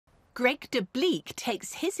Greg de Blieck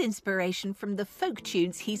takes his inspiration from the folk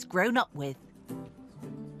tunes he's grown up with.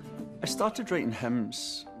 I started writing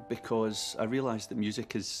hymns because I realised that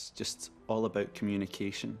music is just all about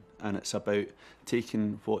communication, and it's about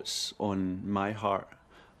taking what's on my heart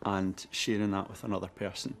and sharing that with another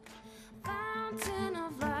person. Fountain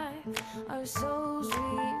of life, our souls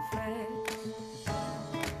reflect.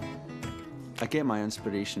 I get my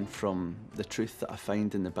inspiration from the truth that I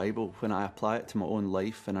find in the Bible. When I apply it to my own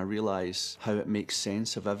life and I realise how it makes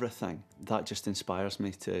sense of everything, that just inspires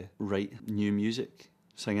me to write new music,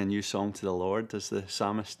 sing a new song to the Lord, as the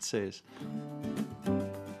psalmist says.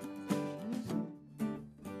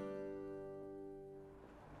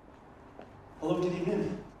 Hello, good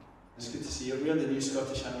evening. It's good to see you. We're the New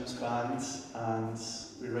Scottish Hymns band, and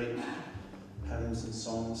we write hymns and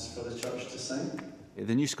songs for the church to sing.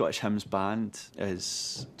 The New Scottish Hymns band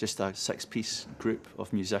is just a six-piece group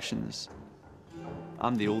of musicians.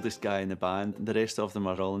 I'm the oldest guy in the band, and the rest of them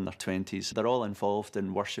are all in their 20s. They're all involved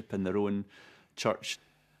in worship in their own church.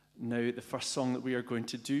 Now, the first song that we are going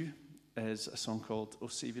to do is a song called O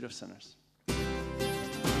Saviour of Sinners.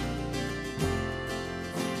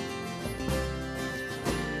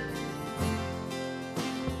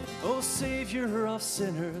 O Saviour of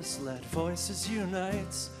sinners, let voices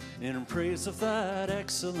unite in praise of that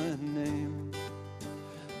excellent name.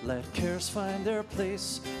 Let cares find their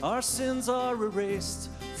place, our sins are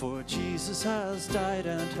erased, for Jesus has died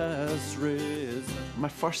and has risen. My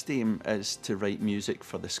first aim is to write music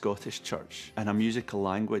for the Scottish church in a musical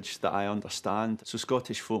language that I understand. So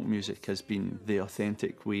Scottish folk music has been the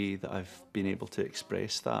authentic way that I've been able to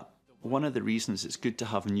express that. One of the reasons it's good to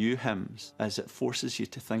have new hymns is it forces you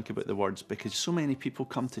to think about the words, because so many people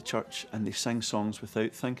come to church and they sing songs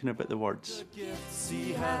without thinking about the words. The gifts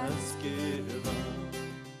he has given.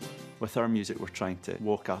 With our music, we're trying to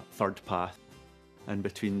walk a third path in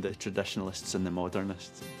between the traditionalists and the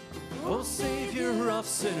modernists. O Saviour of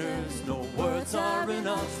sinners, no words are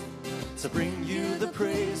enough to bring you the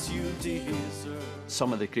praise you deserve.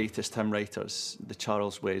 Some of the greatest hymn writers, the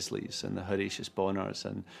Charles Wesleys and the Horatius Bonners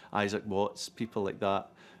and Isaac Watts, people like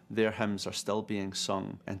that, their hymns are still being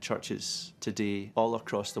sung in churches today all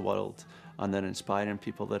across the world, and they're inspiring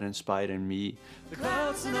people, they're inspiring me. The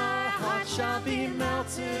clouds in our hearts shall be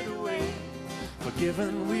melted away.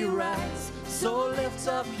 Forgiven we rise, so lift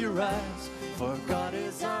up your eyes, for God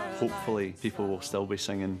is our light. Hopefully people will still be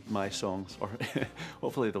singing my songs, or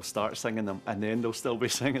hopefully they'll start singing them and then they'll still be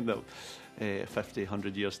singing them 50,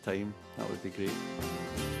 100 years' time. That would be great.